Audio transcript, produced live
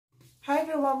Hi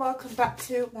everyone, welcome back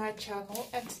to my channel,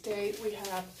 and today we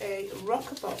have a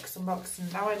Roccabox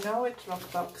unboxing. Now I know it's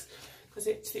Roccabox because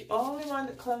it's the only one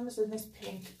that comes in this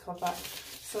pink cover.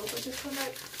 So we're just going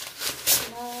to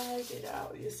slide it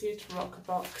out. You see it's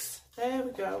Roccabox. There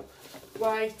we go.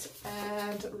 White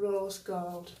and rose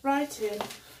gold. Right in.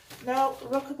 Now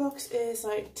Roccabox is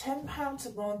like £10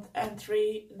 a month and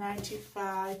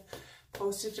 £3.95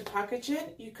 postage and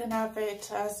packaging. You can have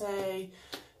it as a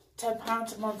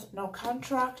 £10 a month, no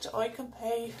contract, or you can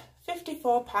pay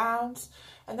 £54,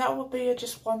 and that will be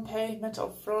just one payment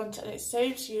up front, and it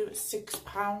saves you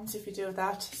 £6 if you do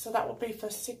that. So that will be for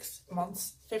 6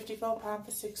 months, £54 for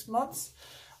 6 months.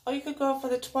 Or you could go for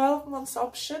the 12 months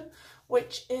option,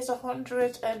 which is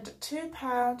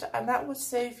 £102, and that would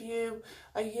save you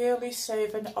a yearly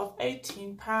saving of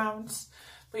 £18.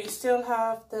 But you still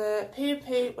have the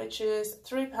P&P, which is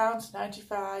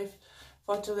 £3.95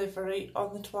 for delivery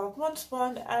on the 12 months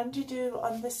one, and you do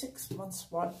on the 6 months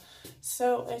one.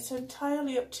 So it's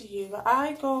entirely up to you.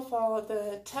 I go for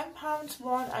the £10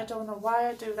 one. I don't know why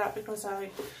I do that, because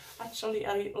I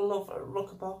love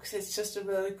Roccabox. It's just a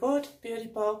really good beauty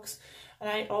box, and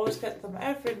I always get them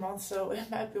every month, so it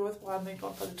might be worthwhile me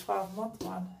going for the 12-month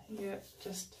one. You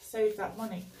just save that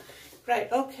money. Right,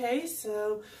 okay,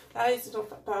 so that is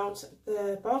enough about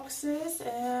the boxes,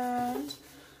 and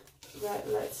right,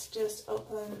 let's just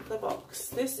open the box.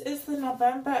 This is the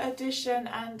November edition,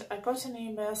 and I got an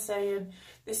email saying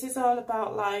this is all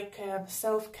about like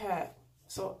self-care.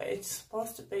 So it's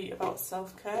supposed to be about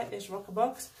self-care, is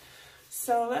Roccabox.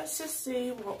 So let's just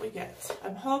see what we get.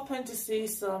 I'm hoping to see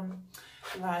some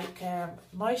like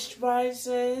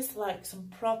moisturizers, like some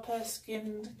proper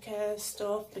skincare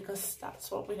stuff, because that's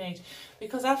what we need.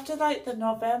 Because after like the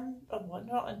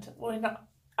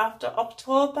after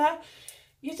October,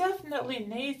 you definitely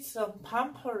need some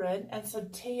pampering and some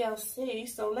TLC.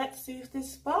 So let's see if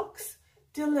this box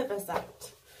delivers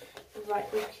that. Right,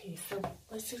 okay, so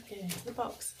let's just get into the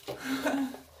box.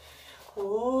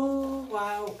 Oh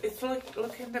wow, it's like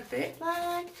looking a bit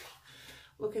like,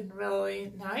 looking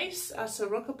really nice. As a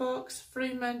Roccabox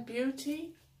Freeman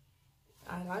Beauty.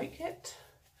 I like it.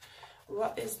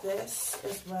 What is this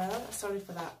as well? Sorry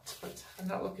for that, but I'm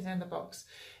not looking in the box.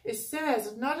 It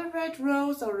says, not a red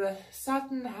rose or a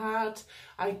satin heart.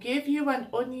 I give you an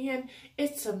onion.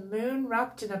 It's a moon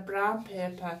wrapped in a brown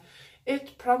paper.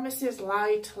 It promises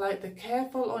light like the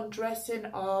careful undressing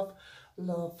of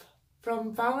love.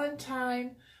 From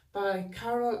Valentine by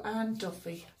Carol Ann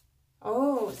Duffy.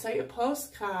 Oh, it's like a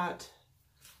postcard.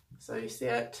 So you see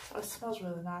it? Oh, it smells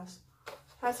really nice.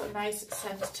 Has a nice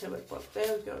scent to it, but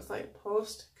there we go. It's like a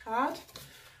postcard.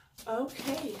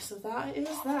 Okay, so that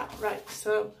is that. Right,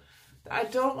 so I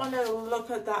don't want to look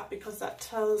at that because that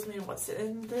tells me what's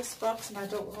in this box, and I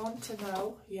don't want to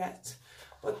know yet.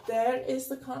 But there is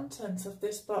the contents of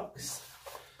this box.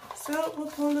 So we'll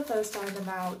pull the first item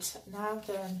out. Now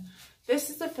then, this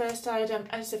is the first item,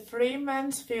 and it's a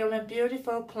Freeman's Feeling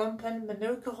Beautiful Plumping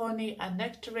Manuka Honey and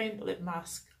Nectarine Lip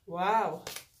Mask. Wow,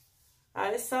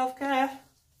 that is self-care.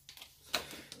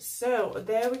 So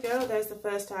there we go, there's the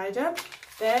first item.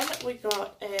 Then we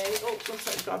got a, oh, looks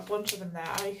like we got a bunch of them there.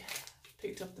 I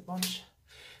picked up the bunch.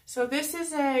 So this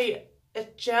is a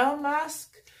gel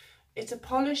mask. It's a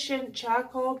polishing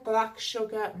charcoal black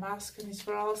sugar mask, and it's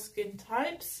for all skin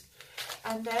types.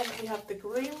 And then we have the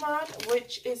green one,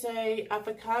 which is a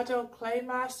avocado clay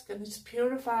mask, and it's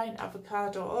purifying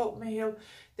avocado oatmeal.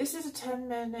 This is a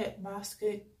 10-minute mask.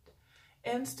 It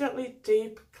instantly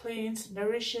deep cleans,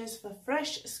 nourishes for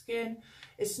fresh skin.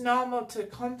 It's normal to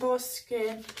combo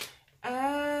skin.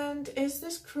 And is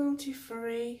this cruelty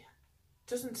free?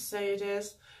 Doesn't say it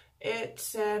is.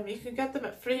 It's you can get them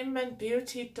at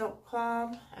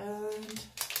freemanbeauty.com, and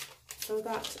so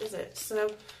that is it. So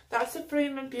that's a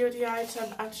Freeman Beauty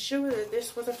item. I'm sure that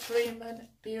this was a Freeman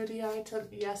Beauty item.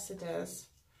 Yes, it is.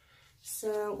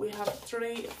 So we have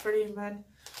 3 Freeman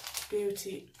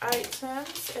Beauty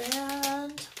items.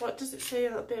 And what does it say a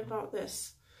little bit about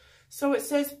this? So it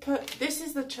says, this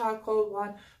is the charcoal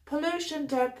one. Pollution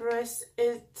debris,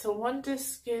 it's a wonder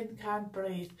skin can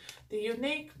breathe. The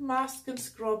unique mask and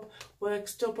scrub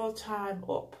works double time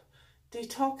up.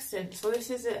 Detoxing, so this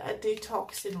is a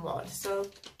detoxing one. So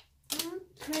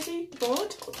pretty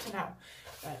good up to now.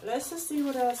 Right, let's just see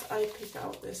what else I pick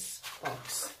out this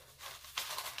box.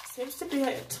 Seems to be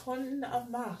like a ton of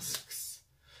masks.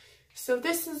 So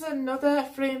this is another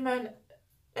Freeman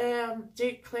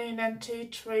Deep Clean and Tea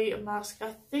Tree mask.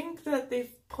 I think that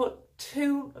they've put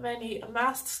too many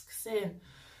masks in.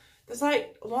 There's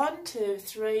like 1, 2,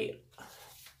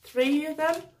 3 of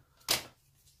them.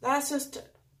 That's just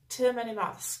too many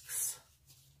masks.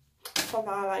 for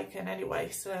my liking anyway,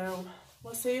 so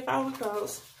we'll see how it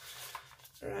goes.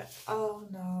 Right, oh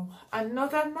no,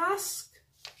 another mask?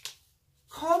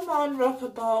 Come on,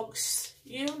 Roccabox,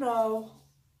 you know.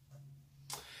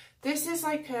 This is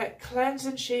like a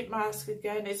cleansing sheet mask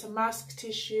again. It's a mask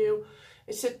tissue.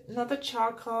 It's another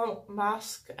charcoal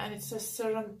mask and it's a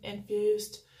serum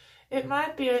infused. It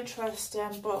might be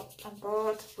interesting, but I'm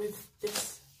bored with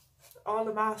this. All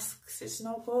the masks, it's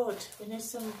no good. We need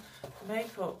some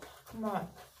makeup. Come on.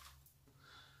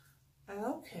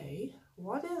 Okay,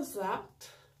 what is that?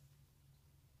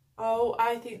 Oh,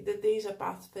 I think that these are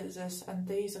bath fizzers and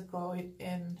these are going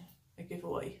in a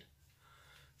giveaway.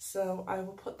 So I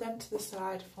will put them to the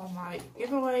side for my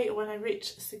giveaway. When I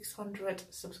reach 600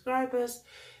 subscribers,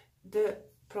 the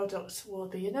products will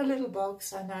be in a little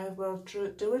box and I will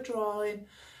do a drawing.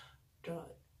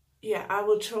 Yeah, I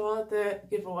will draw the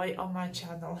giveaway on my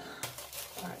channel.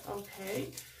 Right,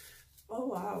 okay. Oh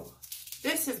wow,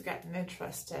 this is getting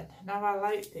interesting. Now I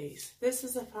like these. This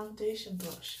is a foundation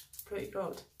brush, pretty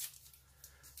good.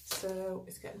 So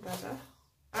it's getting better.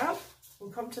 Oh, we'll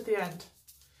come to the end.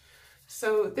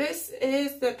 So this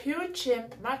is the Pure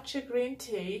Chimp Matcha Green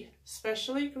Tea,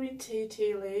 specially green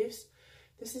tea leaves.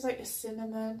 This is like a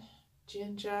cinnamon,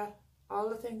 ginger, all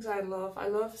the things I love. I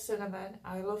love cinnamon,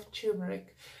 I love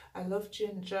turmeric, I love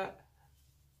ginger.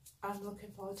 I'm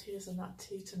looking forward to using that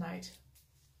tea tonight.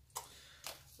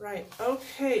 Right,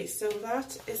 okay, so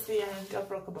that is the end of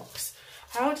Roccabox.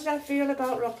 How did I feel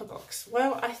about Roccabox?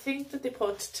 Well, I think that they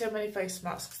put too many face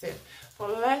masks in.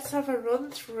 But let's have a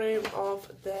run through of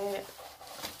their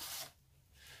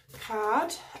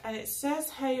card. And it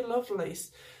says, hey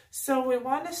lovelies. So we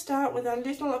want to start with a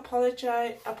little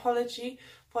apology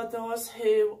for those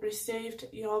who received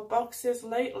your boxes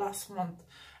late last month.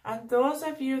 And those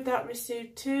of you that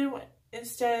received 2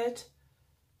 instead,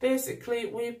 basically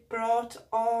we brought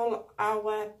all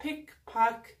our pick,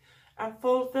 pack and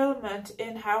fulfillment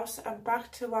in-house and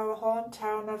back to our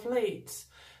hometown of Leeds.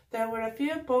 There were a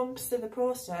few bumps in the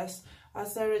process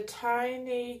as they're a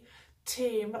tiny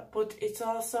team, but it's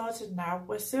all sorted now.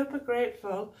 We're super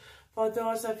grateful for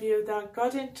those of you that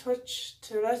got in touch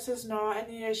to let us know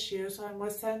any issues, and we're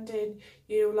sending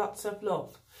you lots of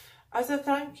love. As a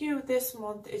thank you this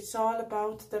month, it's all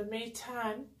about the me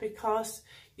time because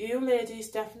you ladies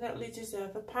definitely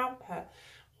deserve a pamper.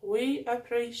 We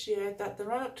appreciate that the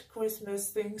run up to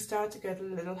Christmas things start to get a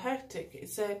little hectic.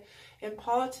 It's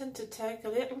important to take a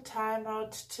little time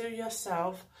out to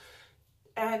yourself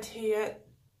and hear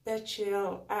the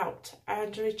chill out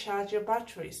and recharge your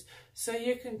batteries so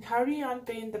you can carry on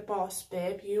being the boss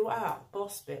babe you are.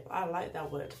 Boss babe, I like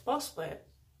that word, boss babe.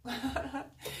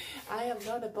 I am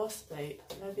not a boss babe.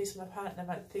 Maybe my partner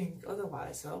might think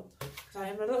otherwise though, because I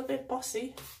am a little bit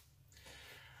bossy.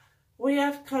 We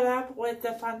have collabed with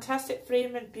the fantastic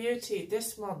Freeman Beauty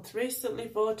this month, recently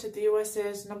voted the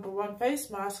USA's #1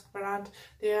 face mask brand.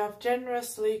 They have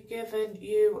generously given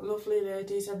you lovely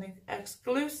ladies an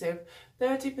exclusive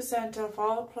 30% off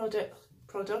all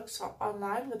products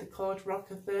online with the code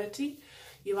ROCCA30.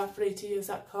 You are free to use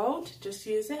that code, just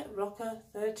use it,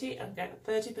 ROCCA30, and get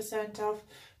 30% off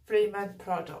Freeman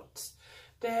products.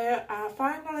 They are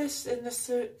finalists in the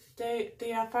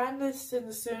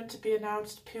soon to be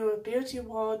announced Pure Beauty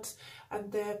Awards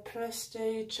and their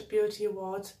Prestige Beauty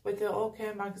Awards with the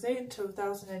OK Magazine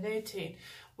 2018.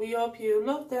 We hope you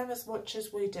love them as much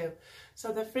as we do.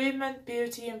 So the Freeman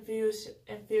Beauty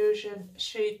Infusion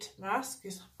Sheet Mask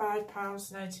is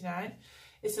 £5.99.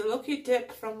 It's a lucky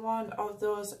dip from one of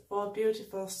those 4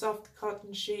 beautiful soft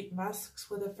cotton sheet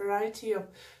masks with a variety of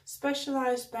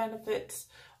specialised benefits,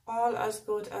 all as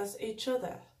good as each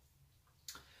other.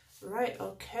 Right,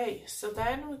 okay, so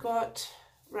then we got,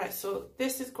 right, so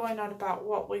this is going on about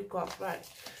what we've got, right.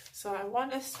 So I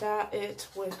want to start it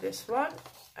with this one,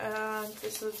 and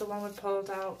this is the one we pulled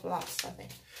out last, I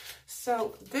think.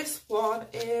 So this one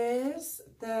is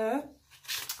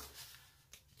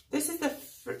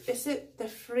is it the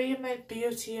Freeman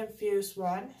Beauty Infused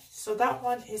one? So that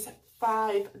one is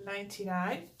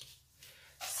 £5.99.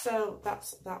 So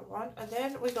that's that one. And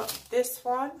then we got this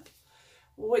one,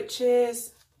 which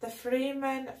is the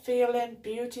Freeman Feeling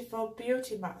Beautiful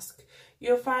Beauty Mask.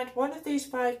 You'll find one of these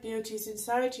 5 beauties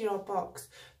inside your box.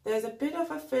 There's a bit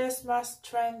of a face mask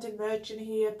trend emerging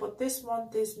here, but this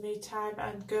month is me time,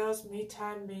 and girls, me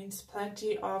time means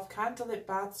plenty of candlelit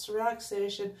baths,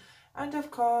 relaxation, and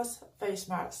of course face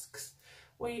masks.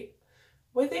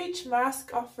 With each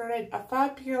mask offering a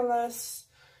fabulous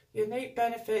unique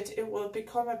benefit, it will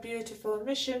become a beautiful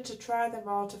mission to try them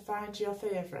all to find your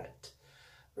favourite.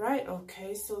 Right,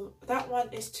 okay, so that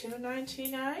one is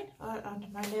 £2.99,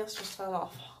 and my nails just fell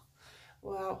off.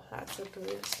 Wow, that's a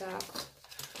brilliant start.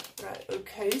 Right,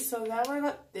 okay, so now we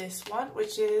got this one,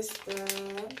 which is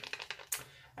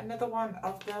another one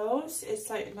of those. It's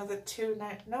like another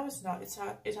no, it's not.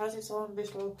 It has its own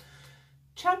little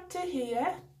chapter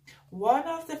here. One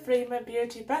of the Freeman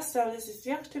Beauty bestsellers is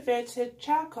the activated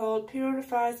charcoal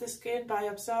purifies the skin by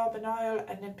absorbing oil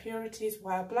and impurities,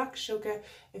 while black sugar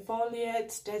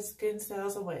exfoliates dead skin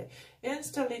cells away.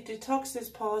 Instantly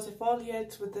detoxes pores,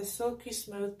 exfoliates with the silky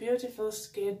smooth beautiful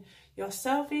skin. Your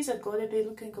selfies are going to be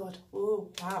looking good.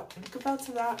 Oh wow, think about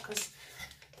that, because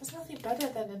there's nothing better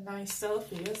than a nice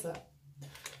selfie, is there?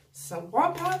 So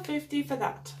 £1.50 for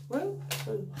that. Woo,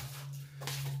 woo.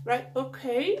 Right,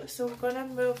 okay, so we're going to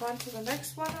move on to the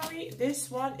next one, are we? This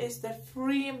one is the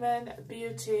Freeman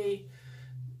Beauty.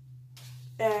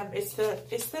 It's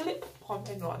the lip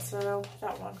pumping one, so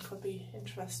that one could be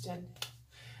interesting.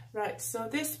 Right, so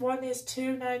this one is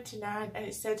 $2.99, and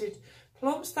it said it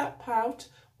plumps that pout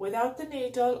without the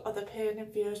needle or the pain,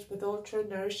 infused with ultra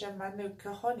nourishing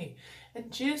manuka honey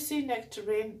and juicy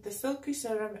nectarine. The silky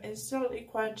serum instantly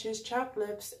quenches chapped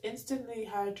lips, instantly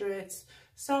hydrates,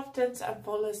 softens and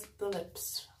follows the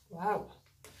lips. Wow,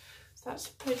 so that's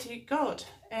pretty good.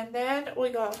 And then we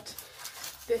got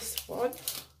this one,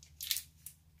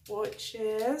 which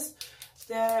is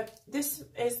this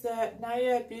is the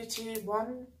Naya Beauty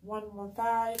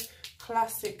 1115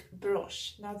 Classic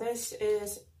Brush. Now this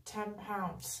is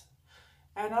 £10,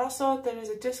 and also there is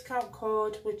a discount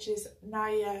code which is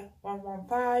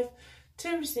Naya115 to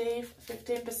receive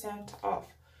 15% off.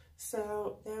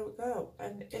 So there we go,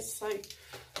 and it's like,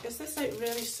 is this like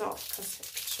really soft? Because it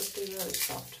should be really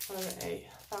soft for a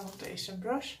foundation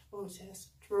brush. Oh, it is.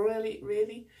 It's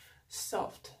really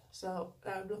soft. So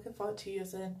I'm looking forward to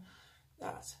using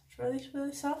that. It's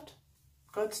really soft.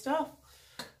 Good stuff.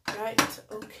 Right,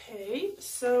 okay,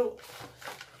 so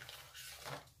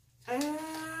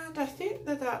and I think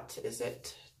that is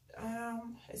it.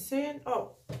 It's saying,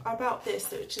 oh, about this,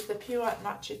 which is the Pure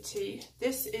Matcha Tea.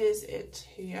 This is it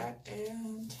here,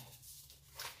 and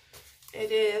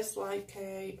it is like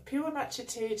a Pure Matcha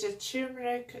Tea. It's a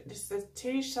turmeric, this is a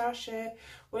tea sachet.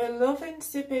 We're loving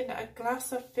sipping a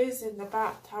glass of fizz in the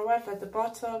bath. However, the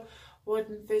bottle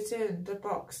wouldn't fit in the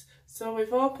box, so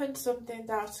we've opened something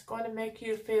that's going to make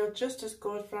you feel just as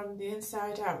good from the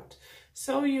inside out.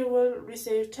 So you will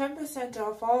receive 10%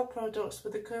 off all products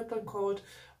with the coupon code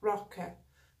Rocca,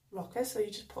 so you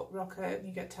just put Rocca and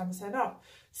you get 10% off.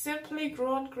 Simply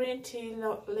grown green tea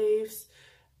leaves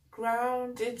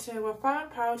ground into a fine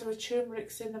powder with turmeric,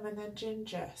 cinnamon and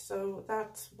ginger. So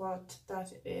that's what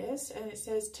that is, and it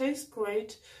says tastes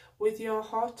great with your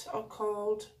hot or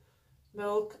cold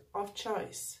milk of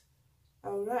choice.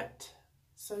 Alright,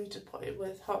 so you just put it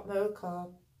with hot milk or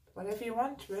whatever you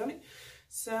want, really.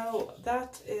 So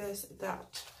that is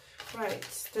that.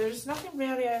 Right, there's nothing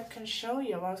really I can show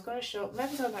you. I was going to show,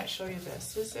 maybe I might show you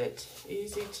this. Is it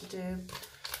easy to do?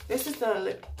 This is the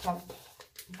lip plump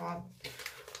one.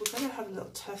 We're going to have a little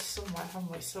test somewhere, haven't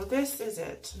we? So this is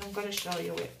it, and I'm going to show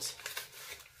you it.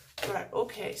 Right,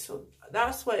 okay, so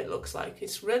that's what it looks like.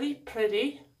 It's really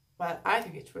pretty. Well, I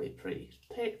think it's really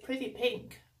pretty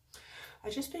pink.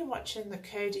 I've just been watching the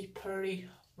Katy Perry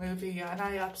movie, and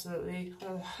I absolutely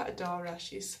adore her.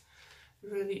 She's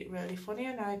really funny,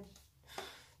 and I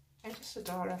just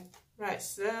adore her. Right,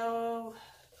 so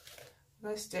I'm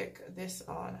going to stick this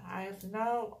on. I've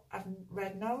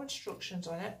read no instructions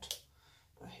on it,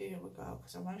 but here we go,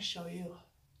 because I want to show you.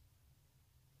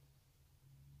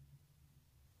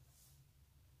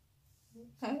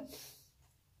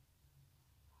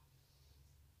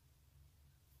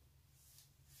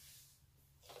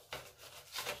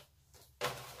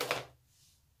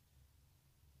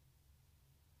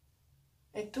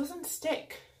 It doesn't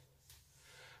stick.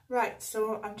 Right,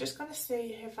 so I'm just going to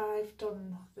see if I've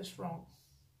done this wrong.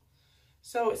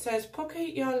 So it says, pucker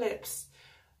your lips,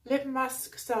 lip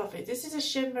mask selfie. This is a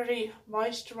shimmery,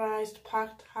 moisturised,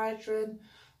 packed hydrogen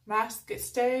mask. It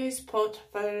stays put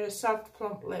for a soft,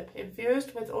 plump lip,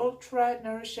 infused with ultra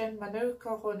nourishing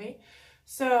manuka honey.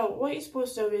 So what you're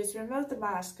supposed to do is remove the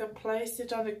mask and place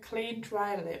it on a clean,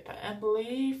 dry lip and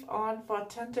leave on for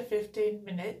 10 to 15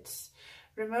 minutes.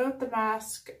 Remove the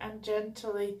mask and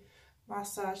gently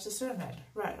massage the surface.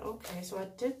 Right, okay, so I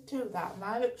did do that.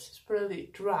 My lips is really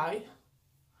dry.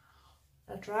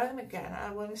 I'll dry them again.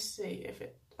 I want to see if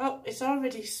it... Oh, it's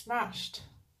already smashed.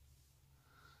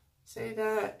 See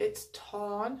there, it's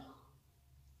torn.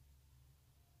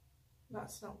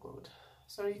 That's not good.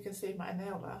 So you can see my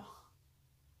nail there.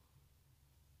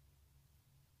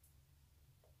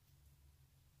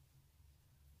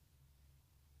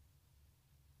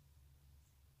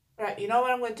 Right, you know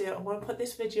what I'm going to do? I'm going to put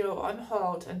this video on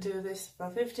hold and do this for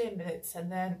 15 minutes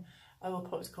and then I will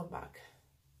probably come back.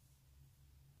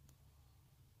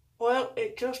 Well,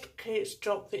 it just keeps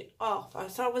dropping off. I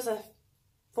thought it was a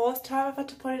fourth time I've had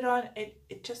to put it on.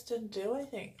 It just didn't do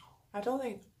anything. I don't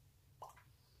think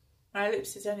my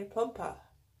lips is any plumper.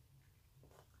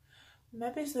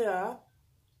 Maybe they are.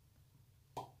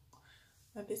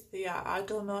 Maybe they are. I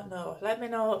do not know. Let me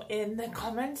know in the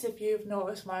comments if you've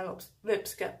noticed my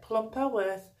lips get plumper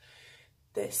with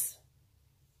this.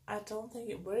 I don't think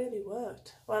it really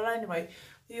worked. Well, anyway,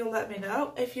 you'll let me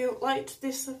know. If you liked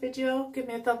this video, give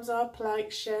me a thumbs up,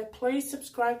 like, share. Please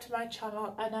subscribe to my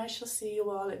channel and I shall see you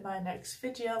all in my next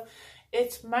video.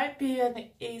 It might be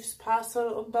an Eve's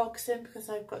parcel unboxing because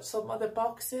I've got some other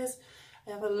boxes.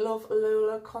 I have a Love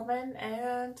Lula coming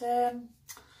and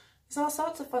there's all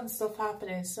sorts of fun stuff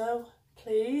happening. So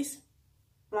please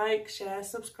like, share,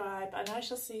 subscribe and I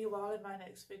shall see you all in my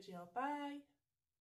next video. Bye.